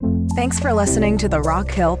Thanks for listening to the Rock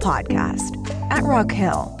Hill Podcast. At Rock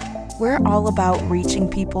Hill, we're all about reaching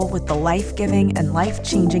people with the life-giving and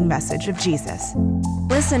life-changing message of Jesus.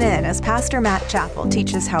 Listen in as Pastor Matt Chappell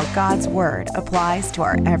teaches how God's Word applies to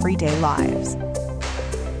our everyday lives.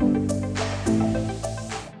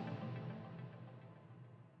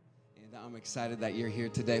 I'm excited that you're here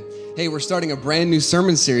today. Hey, we're starting a brand new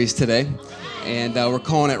sermon series today, and we're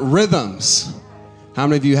calling it Rhythms. How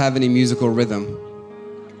many of you have any musical rhythm?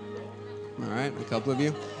 All right, a couple of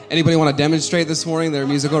you. Anybody want to demonstrate this morning their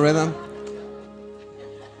musical rhythm?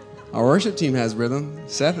 Our worship team has rhythm.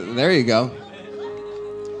 Seth, there you go.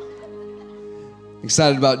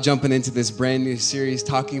 Excited about jumping into this brand new series,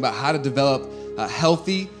 talking about how to develop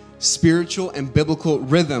healthy, spiritual, and biblical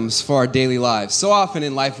rhythms for our daily lives. So often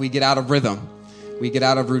in life, we get out of rhythm. We get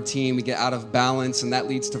out of routine, we get out of balance, and that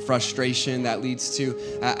leads to frustration, that leads to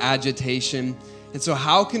agitation. And so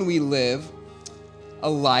how can we live a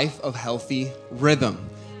life of healthy rhythm?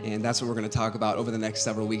 And that's what we're going to talk about over the next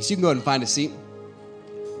several weeks. You can go ahead and find a seat.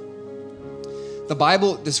 The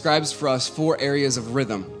Bible describes for us 4 areas of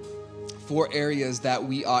rhythm, 4 areas that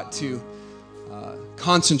we ought to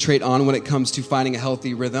concentrate on when it comes to finding a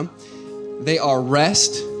healthy rhythm. They are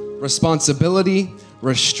rest, responsibility,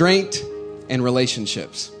 restraint, and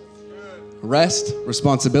relationships. Rest,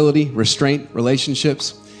 responsibility, restraint,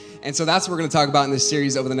 relationships. And so that's what we're going to talk about in this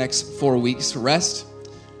series over the next 4 weeks. Rest,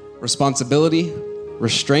 responsibility,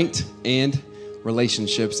 restraint, and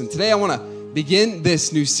relationships. And today I want to begin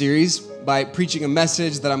this new series by preaching a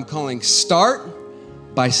message that I'm calling Start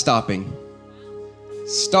by Stopping.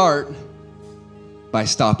 Start by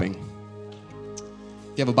stopping.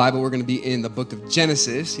 If you have a Bible, we're going to be in the book of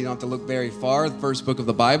Genesis. You don't have to look very far. The first book of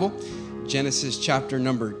the Bible, Genesis chapter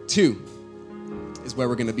number 2 is where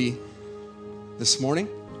we're going to be this morning.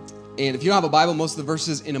 And if you don't have a Bible, most of the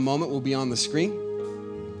verses in a moment will be on the screen.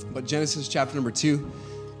 But Genesis chapter number 2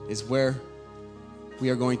 is where we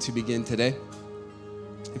are going to begin today.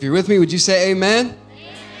 If you're with me, would you say amen?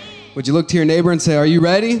 Amen. Would you look to your neighbor and say, are you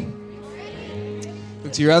ready?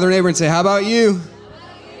 Look to your other neighbor and say, how about you?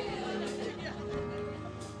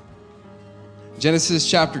 Genesis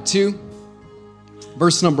chapter 2,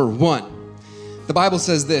 verse number 1. The Bible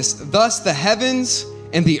says this, thus the heavens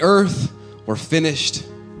and the earth were finished,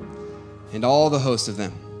 and all the host of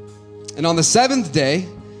them. And on the 7th day,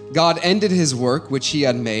 God ended his work which he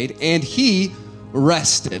had made, and he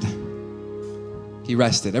rested. He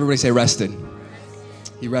rested. Everybody say rested.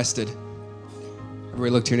 He rested. Everybody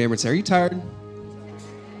look to your neighbor and say, are you tired?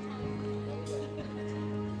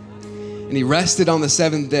 And he rested on the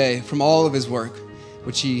 7th day from all of his work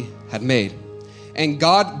which he had made. And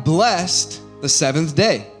God blessed the 7th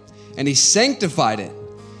day, and he sanctified it,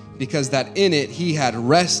 because that in it he had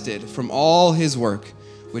rested from all his work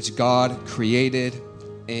which God created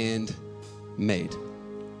and made.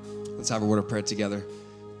 Let's have a word of prayer together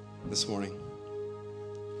this morning.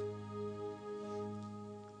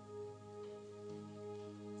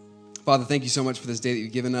 Father, thank you so much for this day that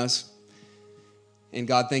you've given us. And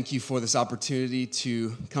God, thank you for this opportunity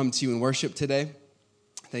to come to you and worship today.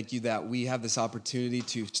 Thank you that we have this opportunity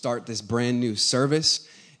to start this brand new service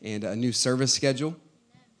and a new service schedule.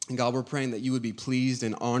 And God, we're praying that you would be pleased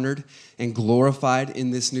and honored and glorified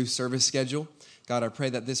in this new service schedule. God, I pray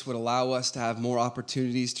that this would allow us to have more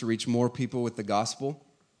opportunities to reach more people with the gospel.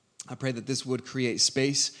 I pray that this would create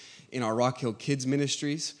space in our Rock Hill Kids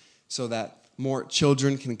Ministries so that more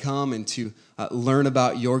children can come and to learn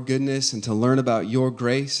about your goodness and to learn about your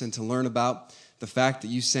grace and to learn about the fact that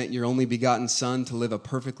you sent your only begotten Son to live a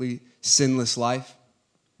perfectly sinless life,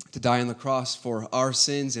 to die on the cross for our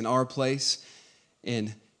sins in our place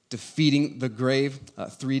and defeating the grave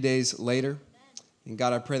 3 days later. And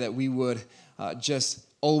God, I pray that we would just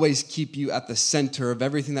always keep you at the center of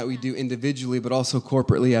everything that we do individually, but also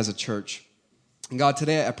corporately as a church. And God,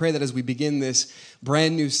 today I pray that as we begin this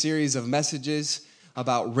brand new series of messages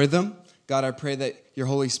about rhythm, God, I pray that your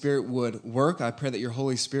Holy Spirit would work. I pray that your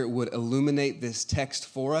Holy Spirit would illuminate this text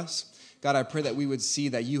for us. God, I pray that we would see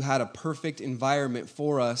that you had a perfect environment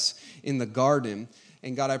for us in the garden.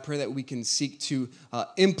 And God, I pray that we can seek to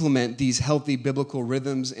implement these healthy biblical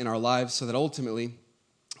rhythms in our lives so that ultimately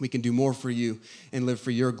we can do more for you and live for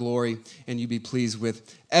your glory, and you be pleased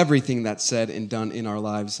with everything that's said and done in our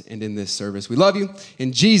lives and in this service. We love you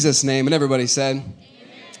in Jesus' name. And everybody said,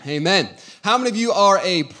 amen. Amen. How many of you are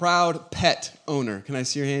a proud pet owner? Can I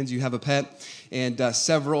see your hands? You have a pet? And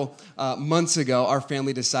several months ago, our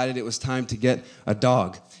family decided it was time to get a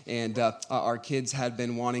dog. And our kids had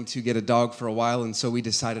been wanting to get a dog for a while, and so we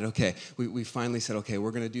decided, okay, we finally said, okay,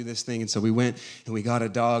 we're going to do this thing. And so we went and we got a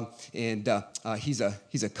dog, and he's a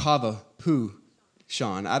Cavapoo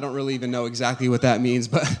Sean. I don't really even know exactly what that means,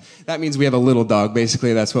 but that means we have a little dog.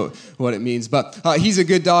 Basically, that's what it means. But he's a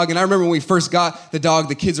good dog, and I remember when we first got the dog,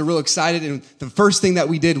 the kids are real excited, and the first thing that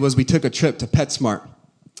we did was we took a trip to PetSmart.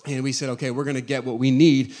 And we said, okay, we're going to get what we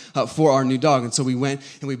need for our new dog. And so we went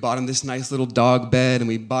and we bought him this nice little dog bed, and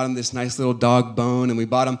we bought him this nice little dog bone, and we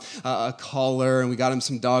bought him a collar, and we got him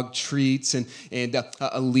some dog treats and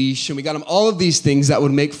a leash. And we got him all of these things that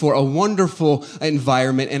would make for a wonderful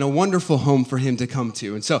environment and a wonderful home for him to come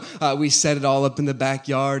to. And so we set it all up in the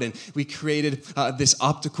backyard, and we created this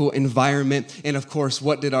optical environment. And of course,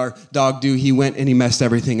 what did our dog do? He went and he messed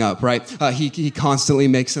everything up, right? He constantly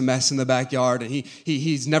makes a mess in the backyard, and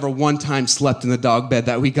he's never one time slept in the dog bed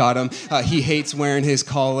that we got him. He hates wearing his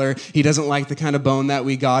collar. He doesn't like the kind of bone that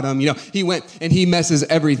we got him. He went and he messes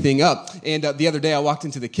everything up. And the other day I walked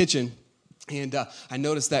into the kitchen, and I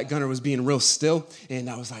noticed that Gunnar was being real still. And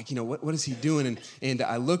I was like, what is he doing? And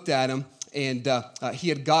I looked at him, and he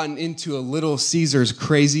had gotten into a Little Caesars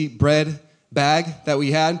crazy bread bag that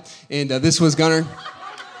we had. And this was Gunnar.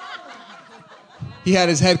 He had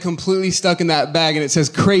his head completely stuck in that bag, and it says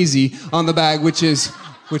crazy on the bag, which is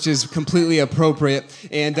completely appropriate.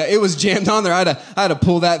 And it was jammed on there. I had to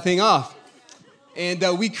pull that thing off.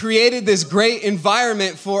 And we created this great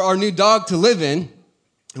environment for our new dog to live in.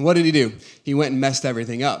 And what did he do? He went and messed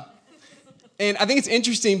everything up. And I think it's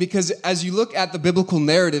interesting because as you look at the biblical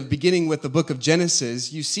narrative, beginning with the book of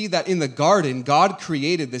Genesis, you see that in the garden, God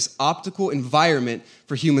created this optical environment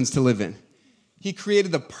for humans to live in. He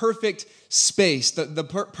created the perfect space, the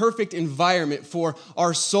perfect environment for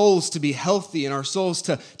our souls to be healthy and our souls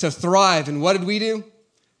to thrive. And what did we do?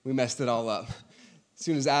 We messed it all up. As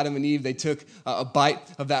soon as Adam and Eve, they took a bite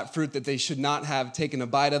of that fruit that they should not have taken a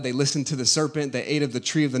bite of. They listened to the serpent. They ate of the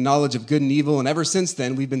tree of the knowledge of good and evil. And ever since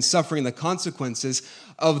then, we've been suffering the consequences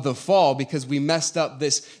of the fall because we messed up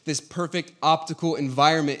this perfect optical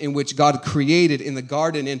environment in which God created in the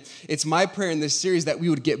garden. And it's my prayer in this series that we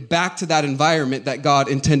would get back to that environment that God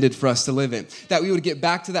intended for us to live in. That we would get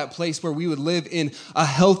back to that place where we would live in a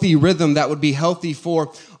healthy rhythm that would be healthy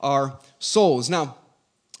for our souls. Now,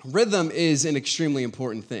 rhythm is an extremely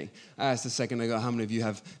important thing. I asked a second ago, how many of you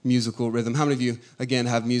have musical rhythm? How many of you, again,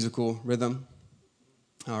 have musical rhythm?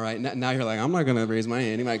 All right, now you're like, I'm not going to raise my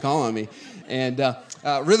hand. He might call on me. And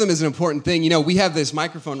rhythm is an important thing. We have this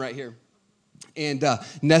microphone right here. And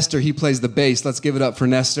Nestor, he plays the bass. Let's give it up for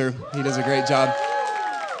Nestor. He does a great job.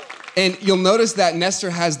 And you'll notice that Nestor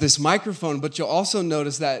has this microphone, but you'll also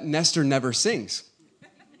notice that Nestor never sings.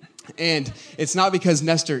 And it's not because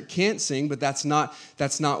Nestor can't sing, but that's not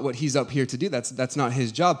what he's up here to do. That's not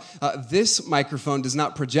his job. This microphone does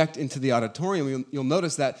not project into the auditorium. You'll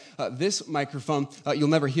notice that this microphone, you'll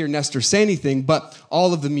never hear Nestor say anything, but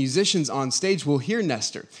all of the musicians on stage will hear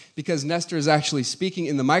Nestor because Nestor is actually speaking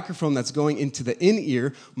in the microphone that's going into the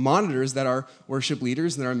in-ear monitors that our worship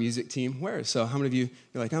leaders and our music team wears. So how many of you,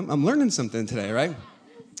 you're like, I'm learning something today, right?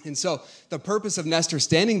 And so the purpose of Nestor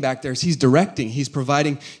standing back there is he's directing, he's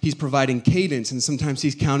providing cadence, and sometimes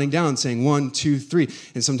he's counting down, saying 1, 2, 3,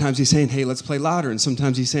 and sometimes he's saying, hey, let's play louder, and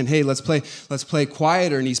sometimes he's saying, hey, let's play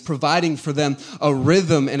quieter, and he's providing for them a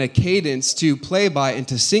rhythm and a cadence to play by and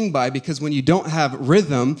to sing by, because when you don't have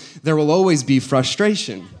rhythm, there will always be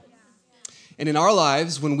frustration. And in our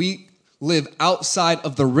lives, when we live outside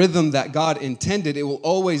of the rhythm that God intended, it will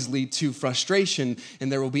always lead to frustration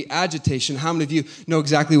and there will be agitation. How many of you know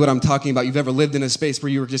exactly what I'm talking about? You've ever lived in a space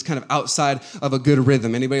where you were just kind of outside of a good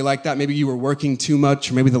rhythm? Anybody like that? Maybe you were working too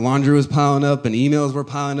much, or maybe the laundry was piling up and emails were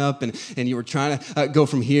piling up and you were trying to go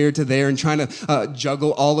from here to there and trying to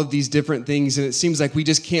juggle all of these different things, and it seems like we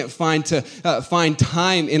just can't find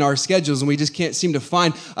time in our schedules, and we just can't seem to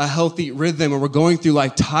find a healthy rhythm, and we're going through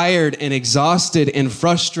life tired and exhausted and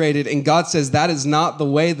frustrated, and God says, that is not the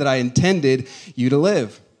way that I intended you to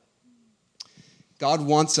live. God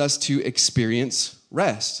wants us to experience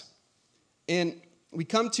rest. And we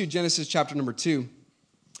come to Genesis chapter number 2,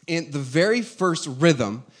 and the very first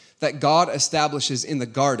rhythm that God establishes in the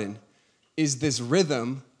garden is this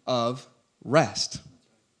rhythm of rest.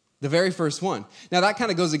 The very first one. Now that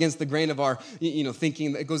kind of goes against the grain of our,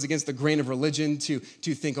 thinking. It goes against the grain of religion to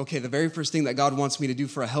think, okay, the very first thing that God wants me to do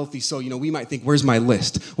for a healthy soul, we might think, where's my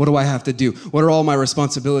list? What do I have to do? What are all my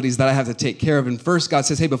responsibilities that I have to take care of? And first, God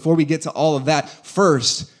says, hey, before we get to all of that,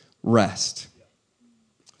 first, rest.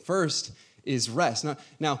 First is rest.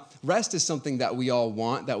 Now, rest is something that we all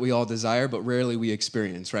want, that we all desire, but rarely we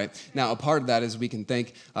experience, right? Now, a part of that is we can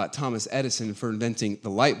thank Thomas Edison for inventing the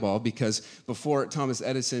light bulb, because before Thomas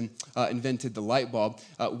Edison invented the light bulb,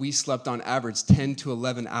 we slept on average 10 to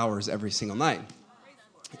 11 hours every single night.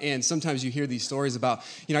 And sometimes you hear these stories about,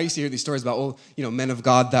 I used to hear these stories about, men of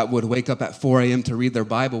God that would wake up at 4 a.m. to read their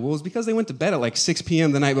Bible. Well, it was because they went to bed at like 6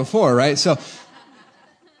 p.m. the night before, right? So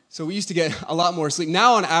we used to get a lot more sleep.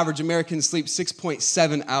 Now, on average, Americans sleep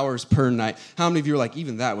 6.7 hours per night. How many of you are like,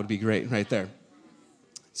 even that would be great right there?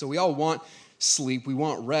 So we all want sleep, we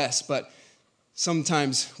want rest, but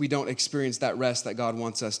sometimes we don't experience that rest that God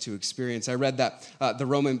wants us to experience. I read that the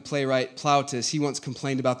Roman playwright Plautus, he once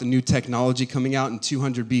complained about the new technology coming out in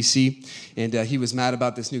 200 BC, and he was mad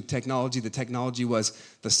about this new technology. The technology was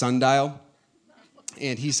the sundial,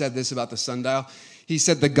 and he said this about the sundial. He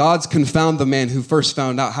said, "The gods confound the man who first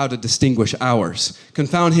found out how to distinguish hours.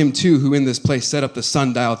 Confound him too, who in this place set up the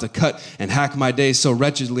sundial to cut and hack my days so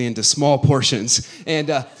wretchedly into small portions."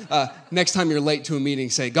 And next time you're late to a meeting,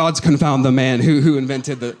 say, "Gods confound the man who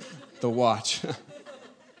invented the watch."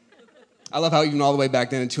 I love how even all the way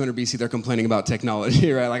back then in 200 BC, they're complaining about technology,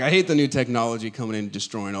 right? Like, I hate the new technology coming in and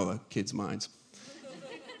destroying all the kids' minds.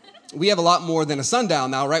 We have a lot more than a sundial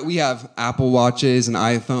now, right? We have Apple Watches and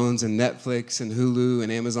iPhones and Netflix and Hulu and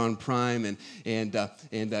Amazon Prime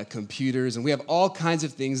and computers. And we have all kinds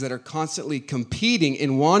of things that are constantly competing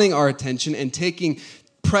and wanting our attention and taking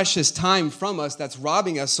precious time from us that's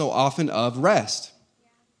robbing us so often of rest.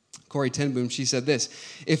 Corrie ten Boom, she said this: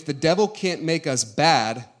 "If the devil can't make us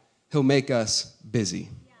bad, he'll make us busy."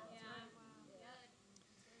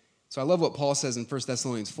 So I love what Paul says in 1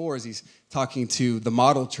 Thessalonians 4 as he's talking to the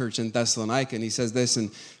model church in Thessalonica. And he says this in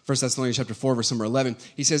 1 Thessalonians chapter 4, verse number 11.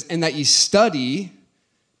 He says, "And that ye study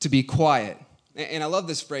to be quiet." And I love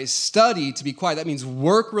this phrase, study to be quiet. That means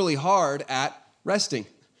work really hard at resting.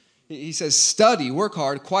 He says, study, work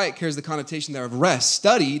hard. Quiet carries the connotation there of rest.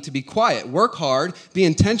 Study to be quiet. Work hard, be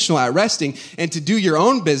intentional at resting, and to do your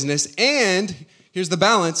own business. And here's the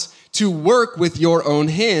balance: to work with your own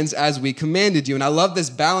hands as we commanded you. And I love this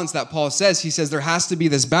balance that Paul says. He says there has to be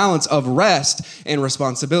this balance of rest and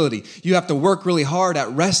responsibility. You have to work really hard at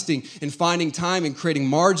resting and finding time and creating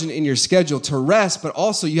margin in your schedule to rest, but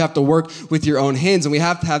also you have to work with your own hands. And we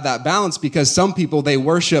have to have that balance because some people, they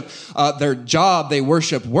worship their job, they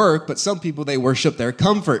worship work, but some people, they worship their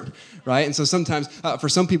comfort, right? And so sometimes for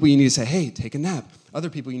some people, you need to say, "Hey, take a nap." Other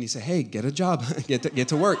people, you need to say, "Hey, get a job, get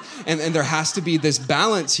to work." And there has to be this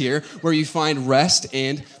balance here where you find rest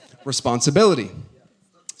and responsibility.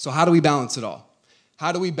 So how do we balance it all?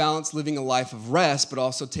 How do we balance living a life of rest, but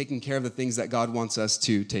also taking care of the things that God wants us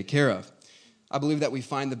to take care of? I believe that we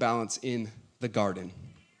find the balance in the garden.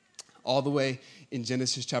 All the way in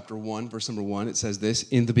Genesis chapter 1, verse number 1, it says this: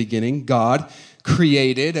 "In the beginning, God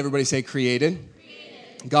created," everybody say created.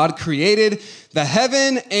 God created the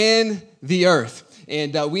heaven and the earth.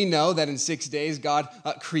 And we know that in 6 days, God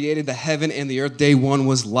created the heaven and the earth. Day 1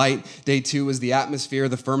 was light. Day 2 was the atmosphere,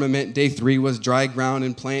 the firmament. Day 3 was dry ground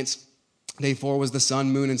and plants. Day 4 was the sun,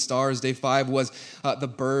 moon, and stars. Day 5 was the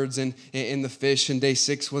birds and the fish. And day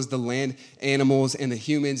 6 was the land animals and the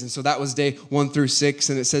humans. And so that was day 1 through 6.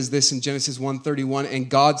 And it says this in Genesis 1:31, "And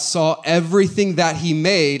God saw everything that he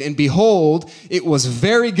made, and behold, it was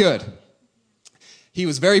very good." He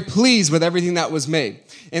was very pleased with everything that was made.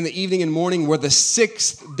 And the evening and morning were the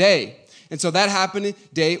 6th day. And so that happened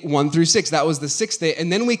day 1 through 6. That was the 6th day. And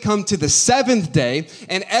then we come to the 7th day,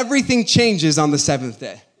 and everything changes on the 7th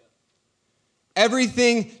day.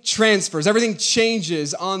 Everything transfers. Everything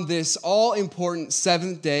changes on this all-important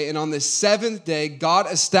 7th day. And on this 7th day, God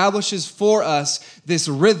establishes for us this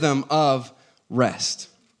rhythm of rest.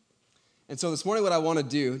 And so this morning what I want to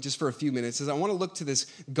do, just for a few minutes, is I want to look to this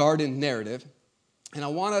garden narrative. And I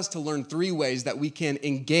want us to learn 3 ways that we can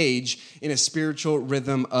engage in a spiritual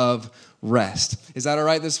rhythm of rest. Is that all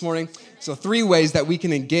right this morning? So 3 ways that we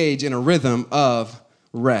can engage in a rhythm of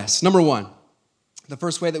rest. Number 1, the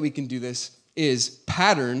first way that we can do this is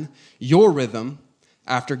pattern your rhythm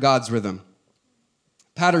after God's rhythm.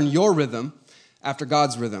 Pattern your rhythm after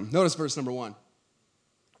God's rhythm. Notice verse number 1.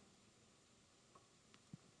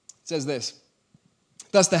 It says this: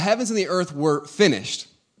 "Thus the heavens and the earth were finished,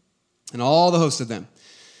 and all the host of them.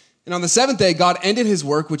 And on the 7th day, God ended his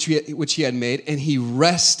work which he had made, and he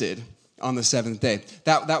rested on the 7th day."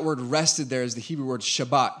 That word rested there is the Hebrew word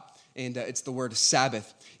Shabbat, and it's the word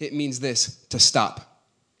Sabbath. It means this: to stop,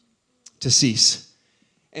 to cease.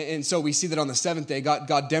 And so we see that on the 7th day,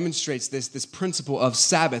 God demonstrates this principle of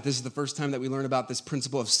Sabbath. This is the first time that we learn about this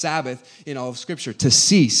principle of Sabbath in all of Scripture, to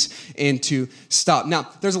cease and to stop. Now,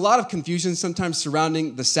 there's a lot of confusion sometimes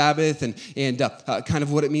surrounding the Sabbath and kind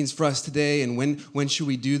of what it means for us today, and when should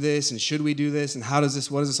we do this, and should we do this, and what does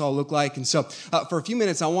this all look like? And so for a few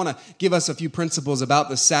minutes, I want to give us a few principles about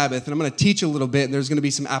the Sabbath, and I'm going to teach a little bit, and there's going to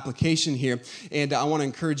be some application here, and I want to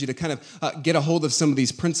encourage you to kind of get a hold of some of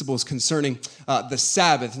these principles concerning the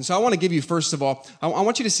Sabbath. Sabbath. And so I want to give you, first of all, I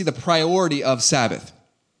want you to see the priority of Sabbath.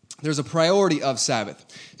 There's a priority of Sabbath.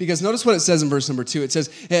 Because notice what it says in verse number 2. It says,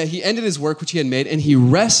 he ended his work which he had made, and he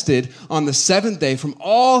rested on the seventh day from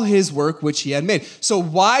all his work which he had made. So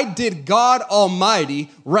why did God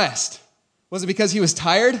Almighty rest? Was it because he was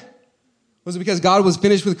tired? Was it because God was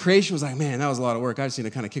finished with creation? Was like, man, that was a lot of work. I just need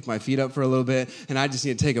to kind of kick my feet up for a little bit, and I just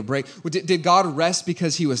need to take a break. Did God rest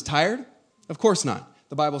because he was tired? Of course not.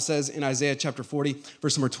 The Bible says in Isaiah chapter 40,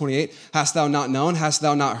 verse number 28, hast thou not known, hast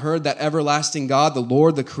thou not heard that everlasting God, the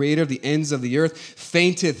Lord, the creator of the ends of the earth,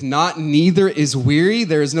 fainteth not, neither is weary.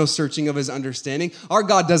 There is no searching of his understanding. Our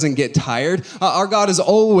God doesn't get tired. Our God is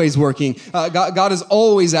always working. God is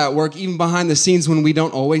always at work, even behind the scenes when we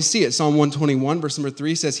don't always see it. Psalm 121, verse number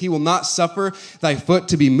 3 says, he will not suffer thy foot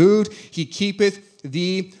to be moved. He keepeth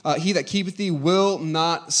thee, he that keepeth thee will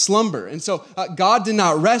not slumber. And so God did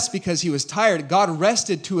not rest because he was tired. God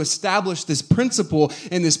rested to establish this principle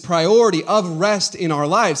and this priority of rest in our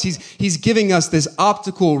lives. He's giving us this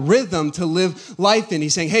optical rhythm to live life in.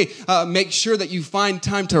 He's saying, hey, make sure that you find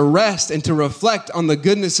time to rest and to reflect on the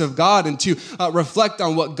goodness of God and to reflect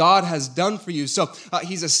on what God has done for you. So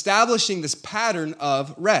he's establishing this pattern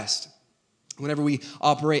of rest. Whenever we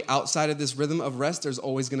operate outside of this rhythm of rest, there's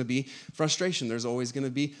always going to be frustration. There's always going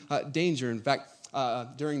to be danger. In fact,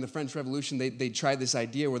 during the French Revolution, they tried this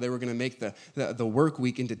idea where they were going to make the work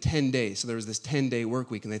week into 10 days. So there was this 10-day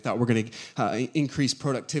work week, and they thought we're going to increase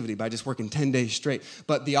productivity by just working 10 days straight.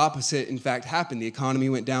 But the opposite, in fact, happened. The economy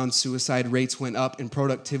went down, suicide rates went up, and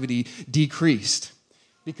productivity decreased.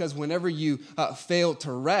 Because whenever you fail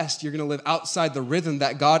to rest, you're going to live outside the rhythm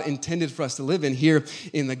that God intended for us to live in here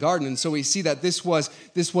in the garden. And so we see that this was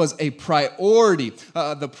a priority,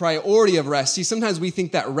 the priority of rest. See, sometimes we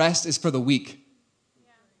think that rest is for the weak.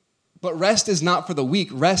 But rest is not for the weak.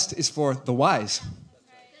 Rest is for the wise.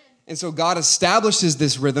 And so God establishes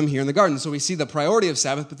this rhythm here in the garden. So we see the priority of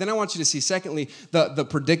Sabbath. But then I want you to see, secondly, the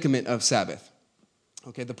predicament of Sabbath.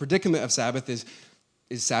 Okay, the predicament of Sabbath is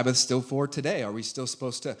Sabbath still for today? Are we still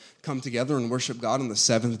supposed to come together and worship God on the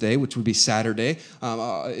seventh day, which would be Saturday?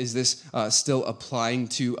 Is this still applying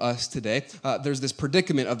to us today? There's this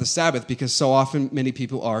predicament of the Sabbath because so often many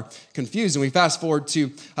people are confused. And we fast forward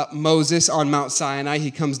to Moses on Mount Sinai.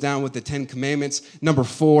 He comes down with the 10 Commandments. Number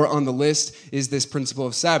 4 on the list is this principle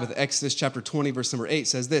of Sabbath. Exodus chapter 20, verse number 8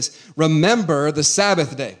 says this, remember the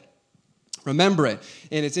Sabbath day. Remember it.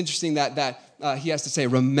 And it's interesting that he has to say,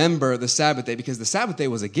 remember the Sabbath day, because the Sabbath day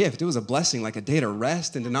was a gift. It was a blessing, like a day to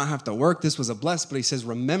rest and to not have to work. This was a bless, but he says,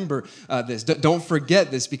 remember this. Don't forget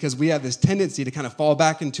this, because we have this tendency to kind of fall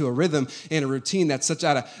back into a rhythm and a routine that's such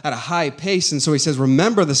at a high pace. And so he says,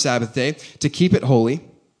 remember the Sabbath day to keep it holy.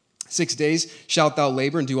 6 days shalt thou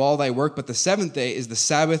labor and do all thy work, but the seventh day is the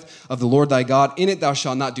Sabbath of the Lord thy God. In it thou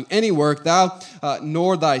shalt not do any work, thou,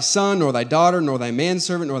 nor thy son, nor thy daughter, nor thy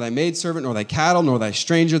manservant, nor thy maidservant, nor thy cattle, nor thy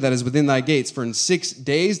stranger that is within thy gates. For in 6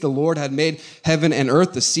 days the Lord had made heaven and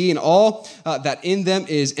earth, the sea, and all that in them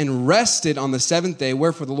is, and rested on the seventh day.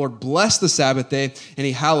 Wherefore the Lord blessed the Sabbath day, and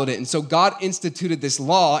he hallowed it. And so God instituted this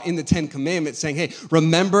law in the 10 Commandments saying, hey,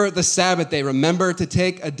 remember the Sabbath day. Remember to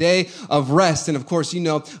take a day of rest. And of course, you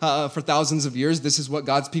know, for thousands of years, this is what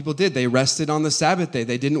God's people did. They rested on the Sabbath day.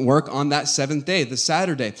 They didn't work on that seventh day, the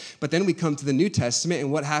Saturday. But then we come to the New Testament,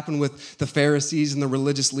 and what happened with the Pharisees and the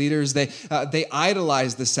religious leaders? They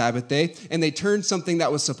idolized the Sabbath day, and they turned something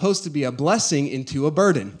that was supposed to be a blessing into a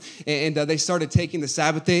burden. And they started taking the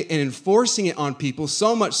Sabbath day and enforcing it on people,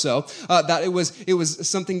 so much so that it was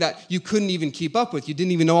something that you couldn't even keep up with. You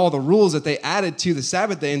didn't even know all the rules that they added to the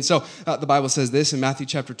Sabbath day. And so the Bible says this in Matthew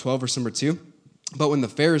chapter 12, verse number 2. But when the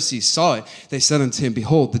Pharisees saw it, they said unto him,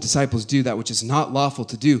 behold, the disciples do that which is not lawful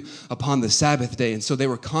to do upon the Sabbath day. And so they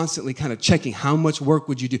were constantly kind of checking, how much work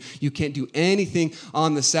would you do? You can't do anything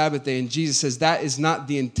on the Sabbath day. And Jesus says that is not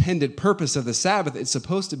the intended purpose of the Sabbath. It's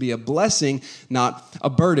supposed to be a blessing, not a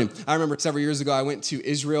burden. I remember several years ago, I went to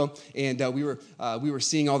Israel, and we were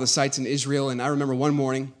seeing all the sites in Israel. And I remember one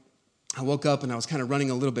morning, I woke up and I was kind of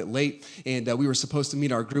running a little bit late, and we were supposed to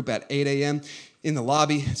meet our group at 8 a.m. in the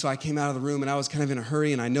lobby. So I came out of the room, and I was kind of in a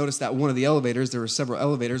hurry, and I noticed that one of the elevators, there were several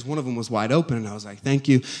elevators, one of them was wide open, and I was like, thank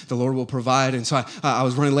you, the Lord will provide. And so I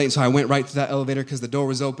was running late, and so I went right to that elevator because the door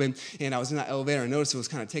was open, and I was in that elevator. I noticed it was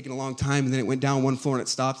kind of taking a long time, and then it went down one floor, and it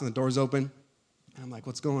stopped, and the door's open. And I'm like,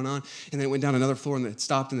 what's going on? And then it went down another floor, and it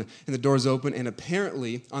stopped, and the door's open. And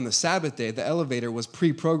apparently, on the Sabbath day, the elevator was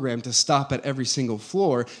pre-programmed to stop at every single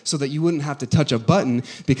floor so that you wouldn't have to touch a button,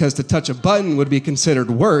 because to touch a button would be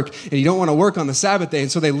considered work, and you don't want to work on the Sabbath day.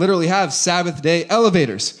 And so they literally have Sabbath day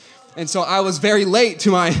elevators. And so I was very late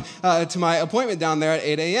to my appointment down there at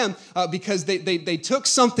 8 a.m. Because they took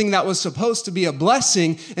something that was supposed to be a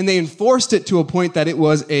blessing and they enforced it to a point that it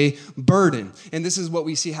was a burden. And this is what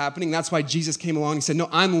we see happening. That's why Jesus came along and said, no,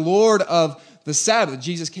 I'm Lord of the Sabbath.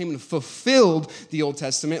 Jesus came and fulfilled the Old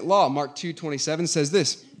Testament law. Mark 2:27 says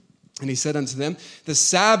this, and he said unto them, the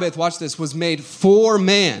Sabbath, watch this, was made for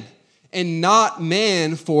man and not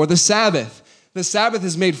man for the Sabbath. The Sabbath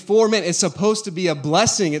is made for men. It's supposed to be a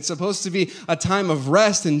blessing. It's supposed to be a time of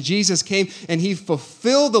rest. And Jesus came and he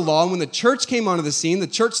fulfilled the law. And when the church came onto the scene, the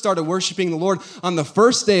church started worshiping the Lord on the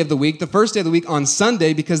first day of the week on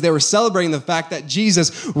Sunday, because they were celebrating the fact that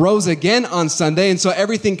Jesus rose again on Sunday. And so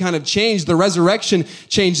everything kind of changed. The resurrection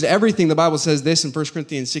changed everything. The Bible says this in 1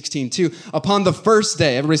 Corinthians 16:2. Upon the first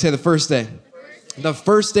day, everybody say the first day. The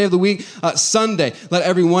first day of the week, Sunday, let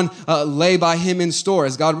everyone lay by him in store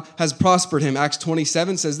as God has prospered him. Acts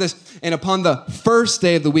 27 says this, and upon the first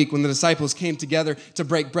day of the week when the disciples came together to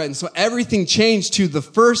break bread. And so everything changed to the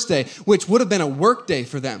first day, which would have been a work day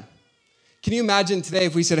for them. Can you imagine today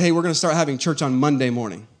if we said, hey, we're going to start having church on Monday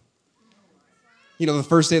morning? You know, the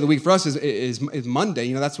first day of the week for us is Monday.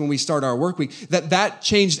 You know, that's when we start our work week. That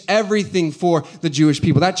changed everything for the Jewish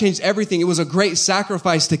people. That changed everything. It was a great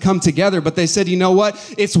sacrifice to come together. But they said, you know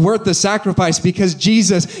what? It's worth the sacrifice because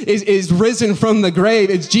Jesus is risen from the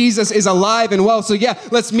grave. Jesus is alive and well. So yeah,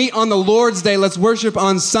 let's meet on the Lord's Day. Let's worship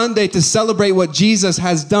on Sunday to celebrate what Jesus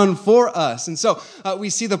has done for us. And so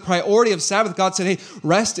we see the priority of Sabbath. God said, hey,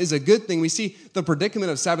 rest is a good thing. We see the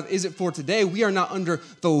predicament of Sabbath. Is it for today? We are not under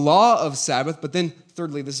the law of Sabbath. But then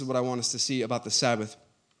thirdly, this is what I want us to see about the Sabbath,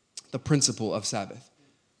 the principle of Sabbath.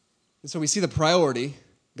 And so we see the priority.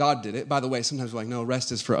 God did it. By the way, sometimes we're like, no,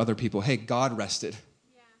 rest is for other people. Hey, God rested.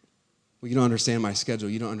 Yeah. Well, you don't understand my schedule.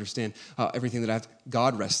 You don't understand everything that I have to.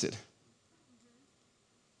 God rested.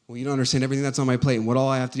 Well, you don't understand everything that's on my plate and what all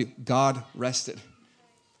I have to do. God rested.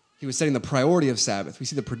 He was setting the priority of Sabbath. We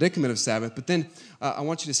see the predicament of Sabbath, but then I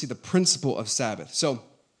want you to see the principle of Sabbath. So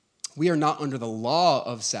we are not under the law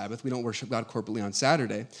of Sabbath. We don't worship God corporately on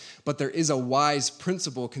Saturday, but there is a wise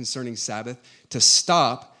principle concerning Sabbath to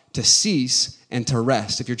stop, to cease, and to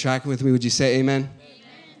rest. If you're tracking with me, would you say amen?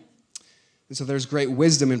 And so there's great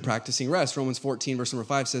wisdom in practicing rest. Romans 14, verse number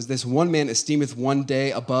 5 says this, one man esteemeth one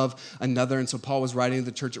day above another. And so Paul was writing to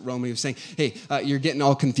the church at Rome, and he was saying, hey, you're getting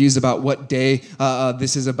all confused about what day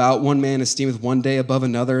this is about. One man esteemeth one day above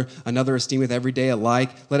another, another esteemeth every day alike.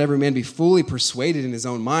 Let every man be fully persuaded in his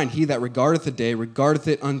own mind. He that regardeth the day regardeth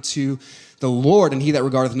it unto the Lord, and he that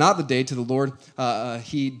regardeth not the day to the Lord,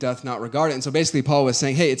 he doth not regard it. And so basically Paul was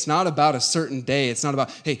saying, hey, it's not about a certain day. It's not about,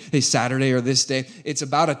 hey, Saturday or this day. It's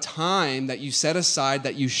about a time that you set aside,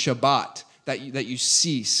 that you Shabbat, that you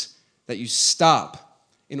cease, that you stop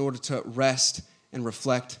in order to rest and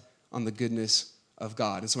reflect on the goodness of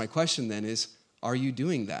God. And so my question then is, are you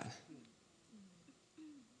doing that?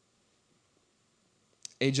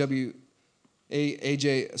 A.J.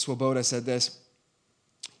 Swoboda said this,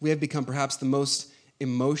 we have become perhaps the most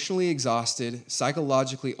emotionally exhausted,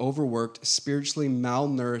 psychologically overworked, spiritually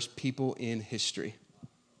malnourished people in history.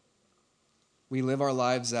 We live our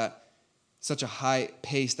lives at such a high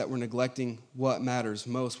pace that we're neglecting what matters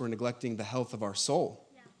most. We're neglecting the health of our soul.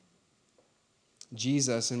 Yeah.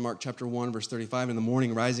 Jesus, in Mark chapter 1, verse 35, in the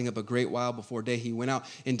morning, rising up a great while before day, he went out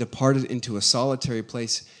and departed into a solitary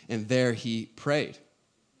place, and there he prayed.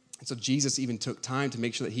 And so Jesus even took time to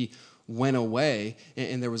make sure that he went away,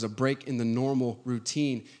 and there was a break in the normal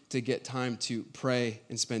routine to get time to pray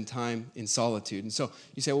and spend time in solitude. And so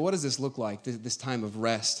you say, well, what does this look like, this time of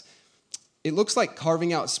rest? It looks like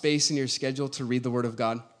carving out space in your schedule to read the Word of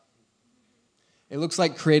God. It looks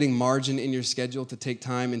like creating margin in your schedule to take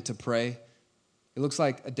time and to pray. It looks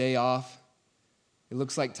like a day off. It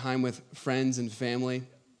looks like time with friends and family,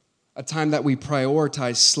 a time that we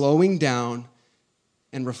prioritize slowing down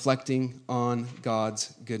and reflecting on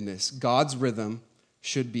God's goodness. God's rhythm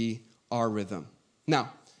should be our rhythm.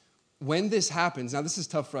 Now, when this happens, now this is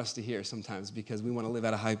tough for us to hear sometimes because we want to live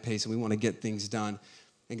at a high pace and we want to get things done.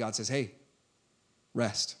 And God says, hey,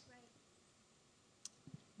 rest. Right.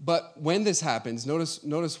 But when this happens,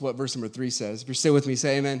 notice what verse number 3 says. If you're still with me,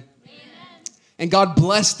 say amen. Amen. And God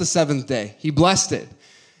blessed the seventh day. He blessed it.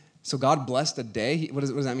 So God blessed a day? What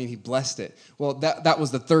does that mean? He blessed it. Well, that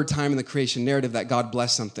was the third time in the creation narrative that God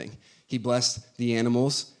blessed something. He blessed the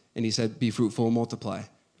animals, and he said, be fruitful and multiply,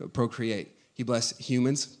 procreate. He blessed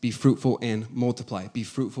humans, be fruitful and multiply, be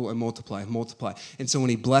fruitful and multiply, multiply. And so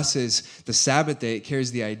when he blesses the Sabbath day, it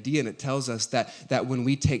carries the idea, and it tells us that when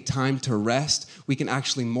we take time to rest, we can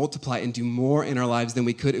actually multiply and do more in our lives than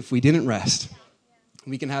we could if we didn't rest.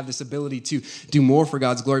 We can have this ability to do more for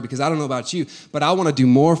God's glory, because I don't know about you, but I want to do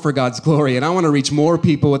more for God's glory, and I want to reach more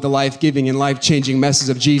people with the life-giving and life-changing message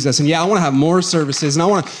of Jesus. And yeah, I want to have more services, and I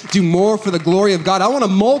want to do more for the glory of God. I want to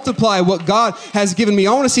multiply what God has given me.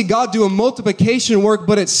 I want to see God do a multiplication work,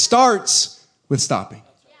 but it starts with stopping,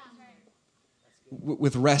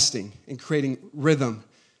 with resting and creating rhythm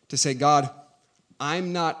to say, God,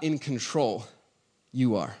 I'm not in control.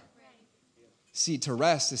 You are. See, to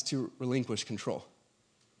rest is to relinquish control.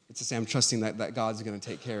 It's to say, I'm trusting that God's going to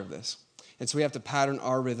take care of this. And so we have to pattern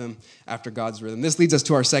our rhythm after God's rhythm. This leads us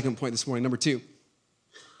to our second point this morning. Number 2,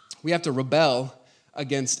 we have to rebel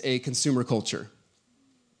against a consumer culture.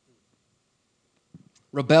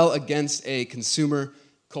 Rebel against a consumer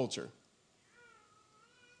culture.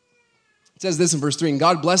 It says this in verse 3, and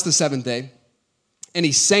God blessed the seventh day, and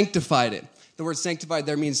he sanctified it. The word sanctified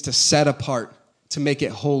there means to set apart, to make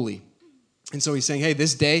it holy. And so he's saying, hey,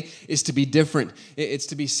 this day is to be different. It's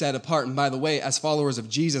to be set apart. And by the way, as followers of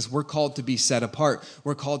Jesus, we're called to be set apart.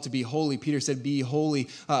 We're called to be holy. Peter said, be holy.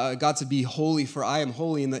 God said, be holy, for I am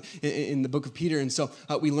holy in the book of Peter. And so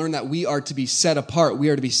we learn that we are to be set apart. We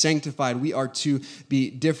are to be sanctified. We are to be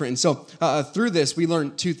different. And so through this, we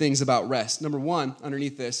learn 2 things about rest. Number 1,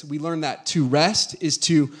 underneath this, we learn that to rest is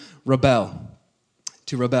to rebel.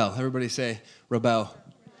 To rebel. Everybody say rebel.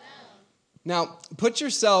 Now, put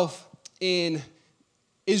yourself in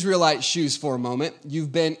Israelite shoes for a moment.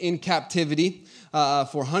 You've been in captivity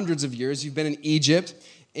for hundreds of years. You've been in Egypt,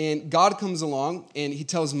 and God comes along, and he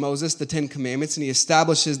tells Moses the 10 commandments, and he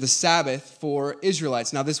establishes the Sabbath for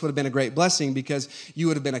Israelites. Now, this would have been a great blessing because you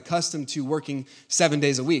would have been accustomed to working 7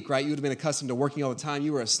 days a week, right? You would have been accustomed to working all the time.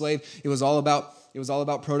 You were a slave. It was all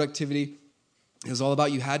about productivity. It was all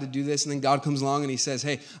about you had to do this, and then God comes along and he says,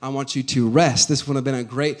 hey, I want you to rest. This would have been a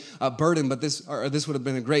great burden, but this would have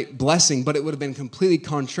been a great blessing, but it would have been completely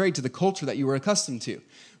contrary to the culture that you were accustomed to,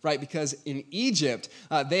 right? Because in Egypt,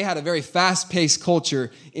 they had a very fast-paced culture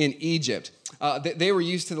in Egypt. They were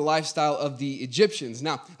used to the lifestyle of the Egyptians.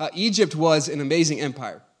 Now, Egypt was an amazing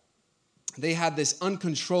empire. They had this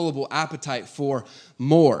uncontrollable appetite for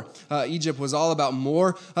more. Egypt was all about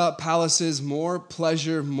more palaces, more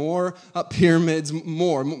pleasure, more pyramids,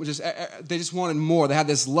 more. They just wanted more. They had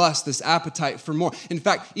this lust, this appetite for more. In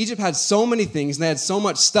fact, Egypt had so many things, and they had so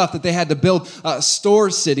much stuff that they had to build store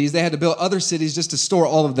cities. They had to build other cities just to store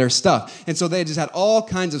all of their stuff. And so they just had all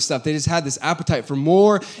kinds of stuff. They just had this appetite for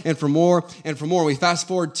more and for more and for more. We fast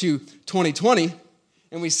forward to 2020,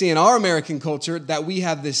 and we see in our American culture that we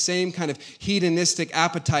have this same kind of hedonistic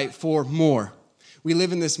appetite for more. We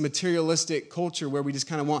live in this materialistic culture where we just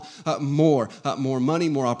kind of want more money,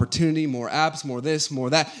 more opportunity, more apps, more this, more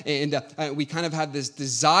that. And we kind of have this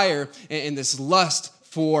desire and this lust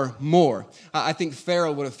for more. I think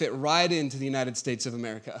Pharaoh would have fit right into the United States of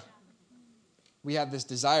America. We have this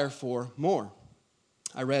desire for more.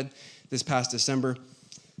 I read this past December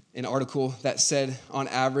an article that said on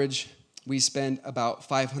average, we spend about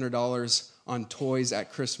 $500 on toys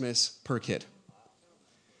at Christmas per kid.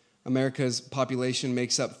 America's population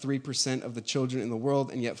makes up 3% of the children in the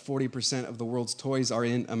world, and yet 40% of the world's toys are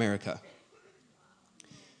in America.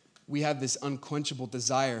 We have this unquenchable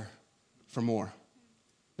desire for more.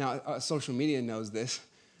 Now, social media knows this.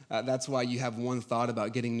 That's why you have one thought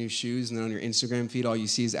about getting new shoes, and then on your Instagram feed, all you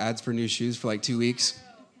see is ads for new shoes for like 2 weeks.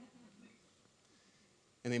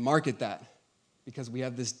 And they market that because we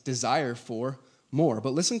have this desire for more.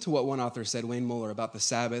 But listen to what one author said, Wayne Muller, about the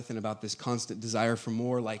Sabbath and about this constant desire for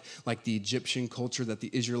more, like the Egyptian culture that the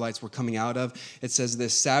Israelites were coming out of. It says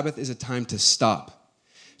this: Sabbath is a time to stop,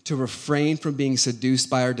 to refrain from being seduced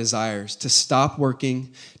by our desires, to stop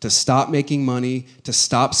working, to stop making money, to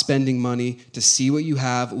stop spending money, to see what you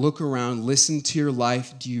have, look around, listen to your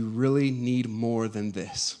life. Do you really need more than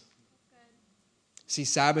this? See,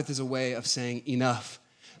 Sabbath is a way of saying enough.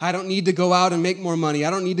 I don't need to go out and make more money. I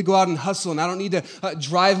don't need to go out and hustle, and I don't need to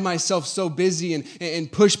drive myself so busy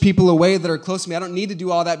and push people away that are close to me. I don't need to do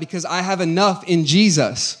all that because I have enough in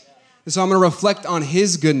Jesus. And so I'm going to reflect on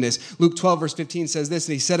his goodness. Luke 12, verse 15 says this,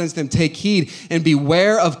 and he said unto them, take heed and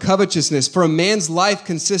beware of covetousness, for a man's life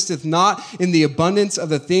consisteth not in the abundance of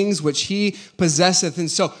the things which he possesseth. And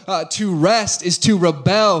so to rest is to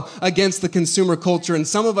rebel against the consumer culture. And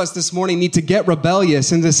some of us this morning need to get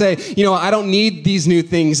rebellious and to say, I don't need these new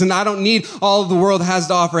things, and I don't need all the world has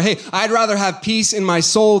to offer. Hey, I'd rather have peace in my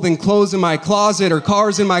soul than clothes in my closet or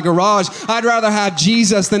cars in my garage. I'd rather have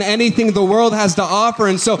Jesus than anything the world has to offer.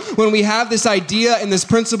 And so when we have this idea and this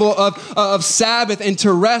principle of Sabbath and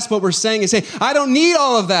to rest, what we're saying is, hey, I don't need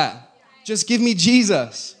all of that. Just give me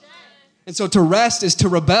Jesus. And so to rest is to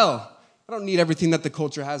rebel. I don't need everything that the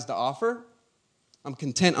culture has to offer. I'm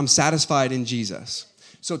content. I'm satisfied in Jesus.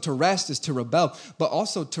 So to rest is to rebel, but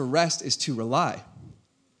also to rest is to rely.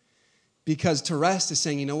 Because to rest is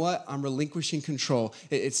saying, you know what? I'm relinquishing control.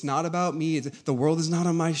 It's not about me. The world is not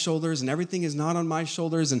on my shoulders, and everything is not on my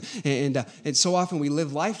shoulders. And so often we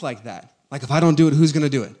live life like that. Like, if I don't do it, who's going to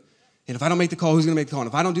do it? And if I don't make the call, who's going to make the call? And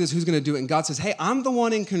if I don't do this, who's going to do it? And God says, hey, I'm the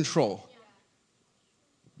one in control.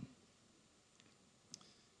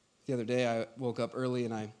 The other day, I woke up early,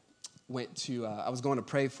 and I was going to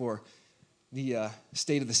pray for the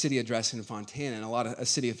State of the City address in Fontana, and a lot of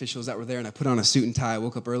city officials that were there, and I put on a suit and tie. I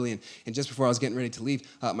woke up early, and just before I was getting ready to leave,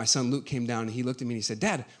 my son Luke came down, and he looked at me, and he said,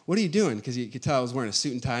 Dad, what are you doing? Because you could tell I was wearing a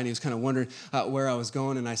suit and tie, and he was kind of wondering where I was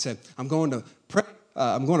going, and I said, I'm going to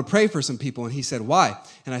pray for some people. And he said, why?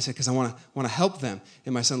 And I said, because I want to help them.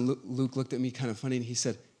 And my son Luke looked at me kind of funny, and he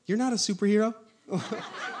said, you're not a superhero?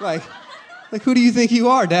 like, who do you think you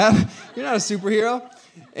are, Dad? You're not a superhero.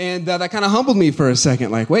 And that kind of humbled me for a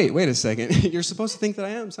second. Like, wait a second. You're supposed to think that I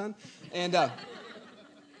am, son. And but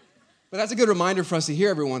that's a good reminder for us to hear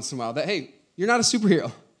every once in a while that, hey, you're not a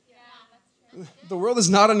superhero. Yeah, that's true. The world is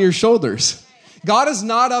not on your shoulders. God is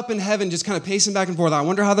not up in heaven just kind of pacing back and forth. I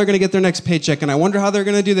wonder how they're going to get their next paycheck, and I wonder how they're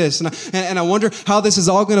going to do this, and I wonder how this is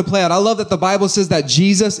all going to play out. I love that the Bible says that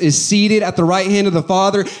Jesus is seated at the right hand of the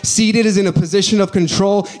Father. Seated is in a position of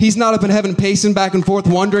control. He's not up in heaven pacing back and forth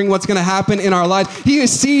wondering what's going to happen in our lives. He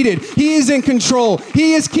is seated. He is in control.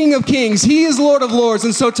 He is King of Kings. He is Lord of Lords.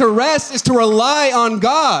 And so to rest is to rely on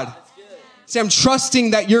God. See, I'm trusting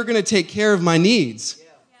that you're going to take care of my needs.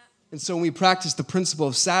 And so when we practice the principle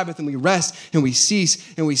of Sabbath and we rest and we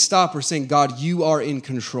cease and we stop, we're saying, God, you are in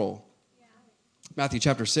control. Yeah. Matthew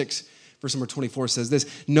chapter 6, verse number 24 says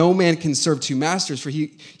this, no man can serve two masters, for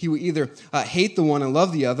he will either hate the one and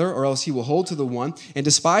love the other, or else he will hold to the one and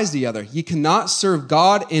despise the other. You cannot serve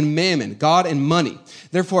God and mammon, God and money.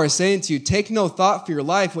 Therefore I say unto you, take no thought for your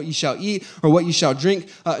life, what you shall eat or what you shall drink,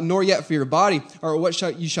 nor yet for your body, or what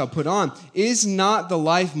you shall put on. Is not the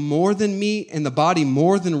life more than meat, and the body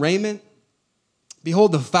more than raiment?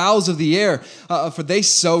 Behold the fowls of the air, for they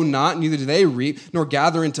sow not, neither do they reap, nor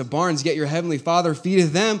gather into barns, yet your heavenly Father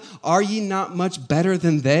feedeth them. Are ye not much better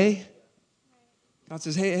than they? God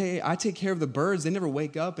says, hey, I take care of the birds. They never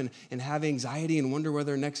wake up and have anxiety and wonder where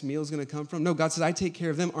their next meal is going to come from. No, God says, I take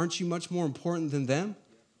care of them. Aren't you much more important than them?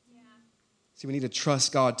 Yeah. See, we need to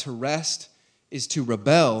trust God. To rest is to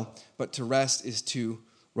rebel, but to rest is to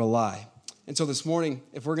rely. And so this morning,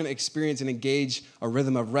 if we're going to experience and engage a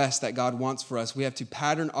rhythm of rest that God wants for us, we have to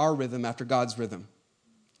pattern our rhythm after God's rhythm.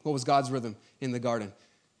 What was God's rhythm in the garden?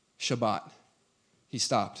 Shabbat. He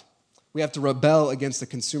stopped. We have to rebel against the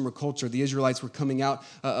consumer culture. The Israelites were coming out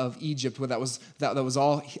of Egypt where that was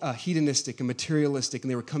all hedonistic and materialistic,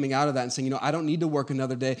 and they were coming out of that and saying, I don't need to work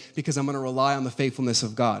another day because I'm going to rely on the faithfulness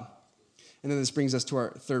of God. And then this brings us to our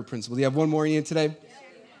third principle. Do you have one more in you today?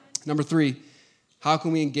 Number 3, how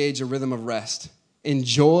can we engage a rhythm of rest?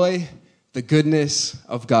 Enjoy the goodness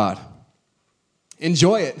of God.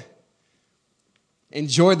 Enjoy it.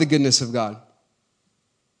 Enjoy the goodness of God.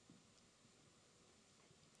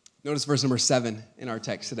 Notice verse number 7 in our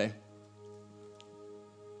text today.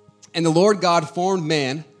 And the Lord God formed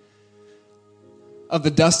man of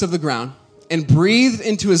the dust of the ground and breathed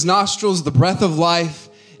into his nostrils the breath of life,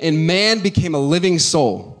 and man became a living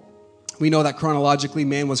soul. We know that chronologically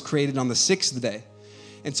man was created on the 6th day.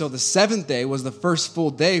 And so the 7th day was the first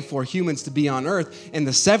full day for humans to be on earth, and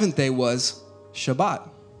the 7th day was Shabbat.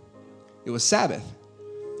 It was Sabbath.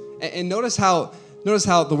 And notice how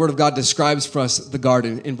the Word of God describes for us the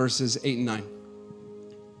garden in verses 8 and 9.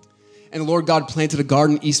 And the Lord God planted a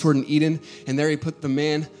garden eastward in Eden, and there he put the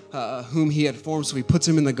man whom he had formed. So he puts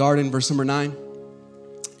him in the garden, verse number 9.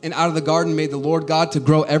 And out of the garden made the Lord God to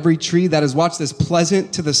grow every tree that is, watch this,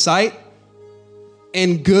 pleasant to the sight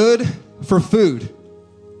and good for food.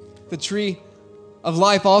 The tree of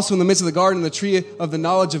life also in the midst of the garden, the tree of the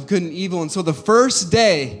knowledge of good and evil. And so the first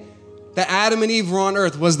day that Adam and Eve were on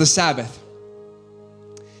earth was the Sabbath.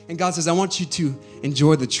 And God says, I want you to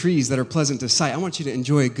enjoy the trees that are pleasant to sight. I want you to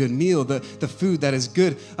enjoy a good meal, the food that is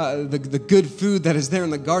good, the good food that is there in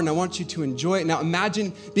the garden. I want you to enjoy it. Now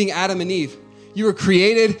imagine being Adam and Eve. You were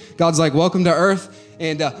created. God's like, welcome to earth.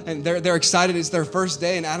 And they're excited. It's their first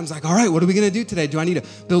day. And Adam's like, all right, what are we going to do today? Do I need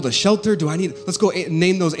to build a shelter? Let's go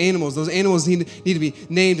name those animals. Those animals need to be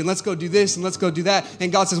named. And let's go do this and let's go do that.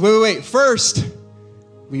 And God says, wait. First,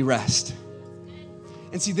 we rest.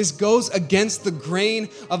 And see, this goes against the grain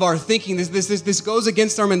of our thinking. This goes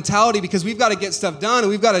against our mentality because we've got to get stuff done and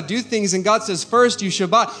we've got to do things. And God says, first you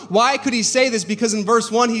Shabbat. Why could he say this? Because in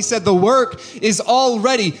verse 1, he said, the work is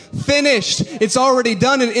already finished. It's already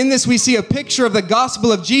done. And in this, we see a picture of the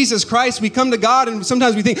gospel of Jesus Christ. We come to God and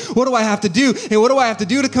sometimes we think, what do I have to do? And what do I have to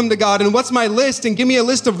do to come to God? And what's my list? And give me a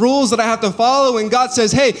list of rules that I have to follow. And God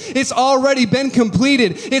says, hey, it's already been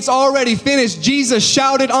completed. It's already finished. Jesus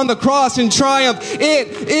shouted on the cross in triumph, it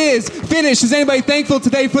is finished. Is anybody thankful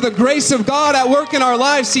today for the grace of God at work in our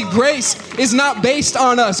lives? See, grace is not based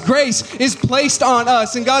on us. Grace is placed on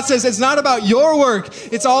us. And God says it's not about your work.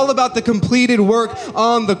 It's all about the completed work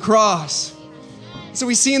on the cross. So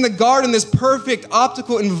we see in the garden this perfect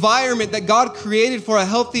optical environment that God created for a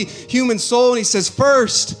healthy human soul. And he says,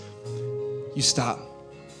 first, you stop.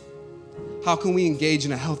 How can we engage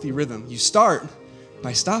in a healthy rhythm? You start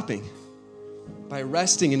by stopping, by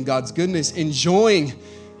resting in God's goodness, enjoying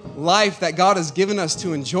life that God has given us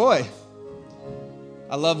to enjoy.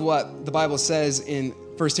 I love what the Bible says in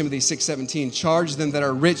 1 Timothy 6:17. Charge them that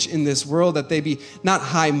are rich in this world that they be not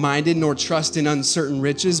high-minded nor trust in uncertain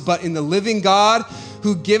riches, but in the living God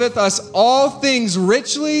who giveth us all things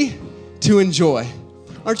richly to enjoy.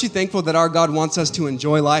 Aren't you thankful that our God wants us to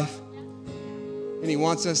enjoy life? And he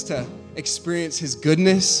wants us to experience his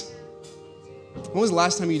goodness. When was the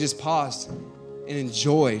last time you just paused and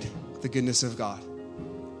enjoyed the goodness of God?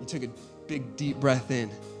 You took a big, deep breath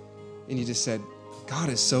in and you just said, God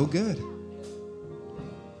is so good.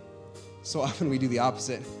 So often we do the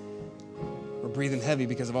opposite. We're breathing heavy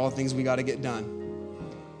because of all the things we got to get done.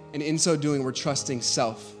 And in so doing, we're trusting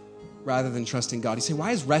self rather than trusting God. You say,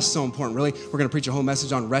 why is rest so important? Really, we're going to preach a whole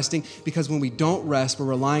message on resting because when we don't rest, we're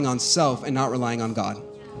relying on self and not relying on God.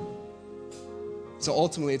 So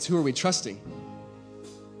ultimately, it's who are we trusting?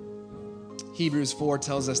 Hebrews 4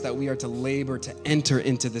 tells us that we are to labor to enter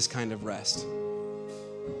into this kind of rest.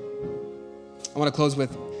 I want to close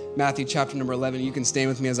with Matthew chapter number 11. You can stand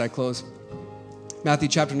with me as I close. Matthew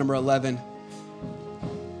chapter number 11.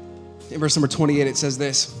 In verse number 28, it says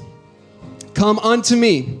this. Come unto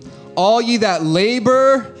me, all ye that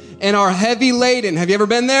labor and are heavy laden. Have you ever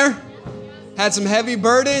been there? Had some heavy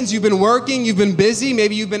burdens, you've been working, you've been busy,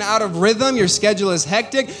 maybe you've been out of rhythm, your schedule is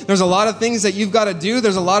hectic, there's a lot of things that you've got to do,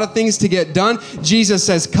 there's a lot of things to get done. Jesus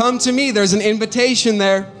says, come to me. There's an invitation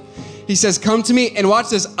there. He says, come to me, and watch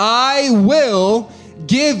this, I will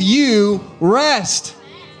give you rest.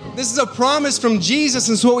 This is a promise from Jesus,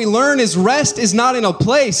 and so what we learn is rest is not in a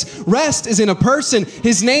place. Rest is in a person.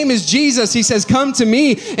 His name is Jesus. He says, come to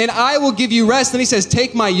me, and I will give you rest. Then he says,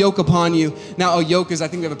 take my yoke upon you. Now, a yoke is, I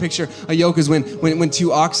think we have a picture, a yoke is when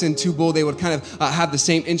two oxen, two bull, they would kind of have the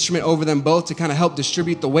same instrument over them both to kind of help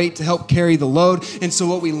distribute the weight, to help carry the load. And so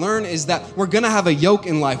what we learn is that we're going to have a yoke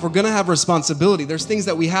in life. We're going to have responsibility. There's things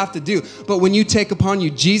that we have to do. But when you take upon you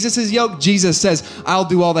Jesus' yoke, Jesus says, I'll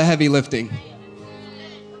do all the heavy lifting.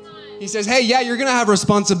 He says, hey, yeah, you're going to have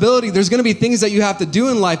responsibility. There's going to be things that you have to do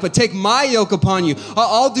in life, but take my yoke upon you.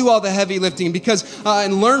 I'll do all the heavy lifting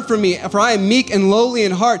and learn from me, for I am meek and lowly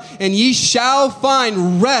in heart, and ye shall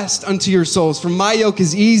find rest unto your souls. For my yoke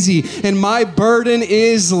is easy and my burden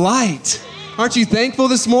is light. Aren't you thankful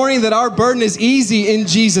this morning that our burden is easy in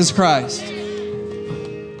Jesus Christ?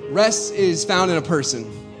 Rest is found in a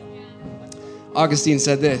person. Augustine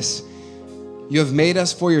said this, you have made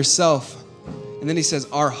us for yourself. And then he says,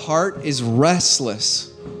 our heart is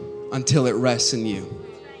restless until it rests in you.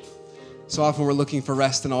 So often we're looking for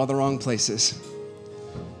rest in all the wrong places.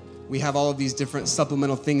 We have all of these different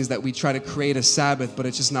supplemental things that we try to create a Sabbath, but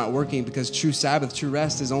it's just not working because true Sabbath, true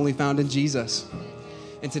rest is only found in Jesus.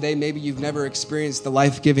 And today, maybe you've never experienced the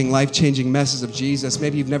life-giving, life-changing message of Jesus.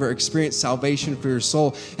 Maybe you've never experienced salvation for your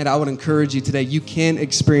soul. And I would encourage you today, you can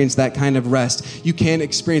experience that kind of rest. You can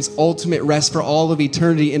experience ultimate rest for all of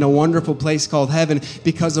eternity in a wonderful place called heaven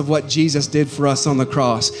because of what Jesus did for us on the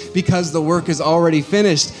cross. Because the work is already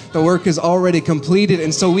finished. The work is already completed.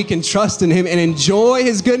 And so we can trust in him and enjoy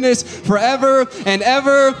his goodness forever and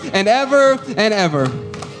ever and ever and ever.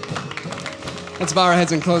 Let's bow our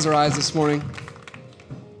heads and close our eyes this morning.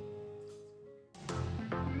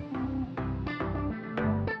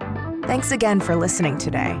 Thanks again for listening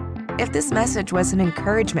today. If this message was an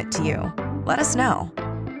encouragement to you, let us know.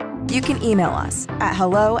 You can email us at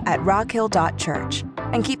hello@rockhill.church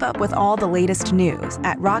and keep up with all the latest news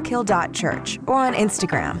at rockhill.church or on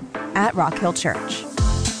Instagram @rockhillchurch.